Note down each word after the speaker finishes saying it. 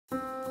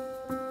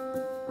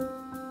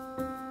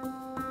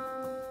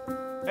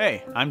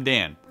Hey, I'm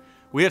Dan.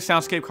 We at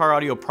Soundscape Car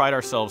Audio pride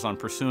ourselves on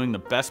pursuing the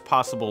best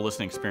possible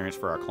listening experience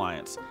for our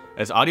clients.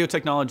 As audio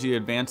technology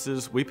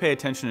advances, we pay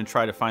attention and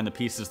try to find the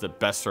pieces that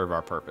best serve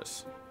our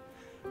purpose.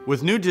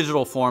 With new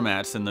digital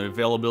formats and the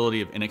availability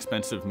of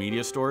inexpensive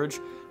media storage,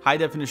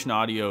 high-definition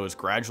audio is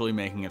gradually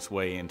making its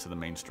way into the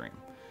mainstream.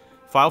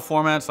 File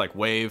formats like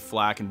WAV,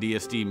 FLAC, and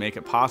DSD make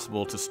it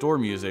possible to store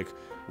music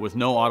with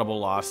no audible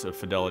loss of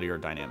fidelity or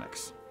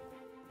dynamics.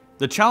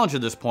 The challenge at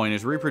this point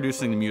is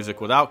reproducing the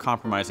music without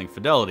compromising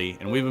fidelity,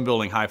 and we've been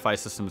building hi-fi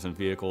systems and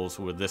vehicles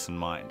with this in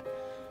mind.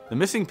 The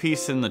missing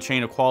piece in the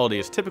chain of quality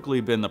has typically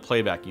been the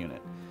playback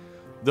unit.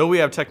 Though we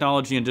have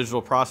technology and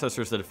digital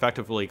processors that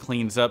effectively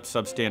cleans up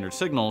substandard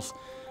signals,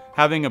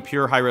 having a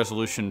pure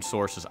high-resolution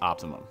source is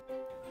optimum.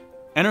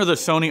 Enter the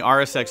Sony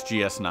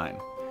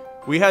RSX-GS9.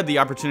 We had the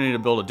opportunity to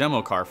build a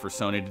demo car for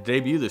Sony to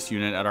debut this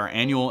unit at our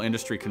annual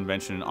industry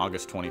convention in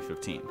August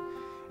 2015.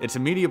 It's a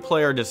media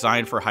player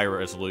designed for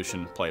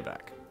high-resolution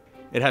playback.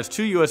 It has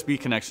two USB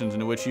connections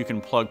into which you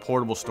can plug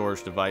portable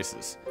storage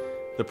devices.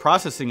 The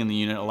processing in the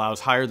unit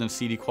allows higher than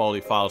CD quality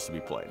files to be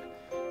played.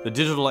 The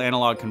digital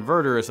analog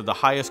converter is of the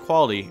highest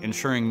quality,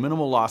 ensuring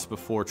minimal loss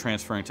before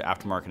transferring to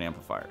aftermarket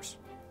amplifiers.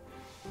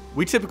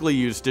 We typically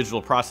use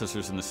digital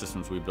processors in the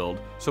systems we build,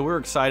 so we're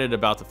excited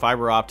about the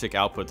fiber optic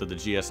output that the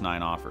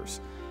GS9 offers.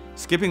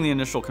 Skipping the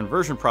initial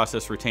conversion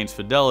process retains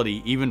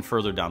fidelity even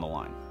further down the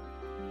line.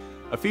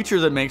 A feature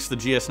that makes the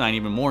GS9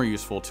 even more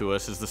useful to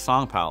us is the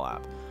SongPal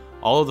app.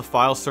 All of the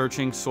file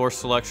searching, source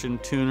selection,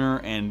 tuner,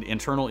 and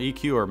internal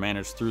EQ are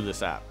managed through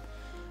this app.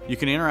 You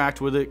can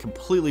interact with it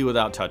completely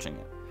without touching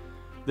it.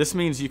 This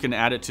means you can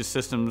add it to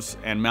systems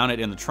and mount it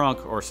in the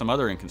trunk or some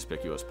other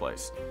inconspicuous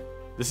place.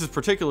 This is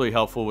particularly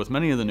helpful with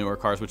many of the newer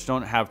cars which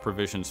don't have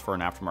provisions for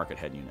an aftermarket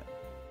head unit.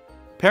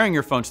 Pairing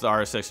your phone to the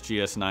RSX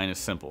GS9 is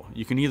simple.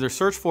 You can either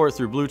search for it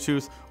through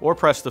Bluetooth or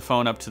press the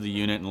phone up to the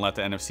unit and let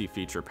the NFC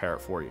feature pair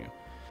it for you.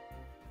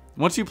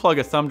 Once you plug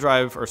a thumb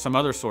drive or some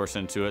other source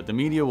into it, the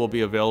media will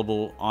be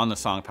available on the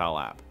SongPal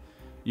app.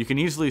 You can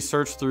easily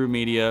search through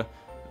media,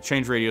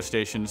 change radio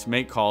stations,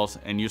 make calls,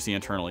 and use the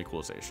internal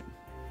equalization.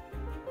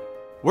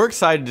 We're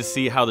excited to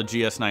see how the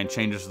GS9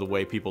 changes the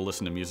way people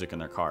listen to music in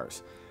their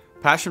cars.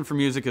 Passion for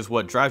music is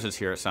what drives us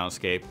here at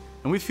Soundscape,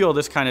 and we feel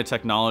this kind of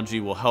technology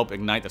will help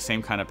ignite the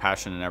same kind of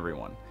passion in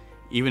everyone,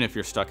 even if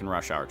you're stuck in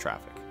rush hour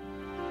traffic.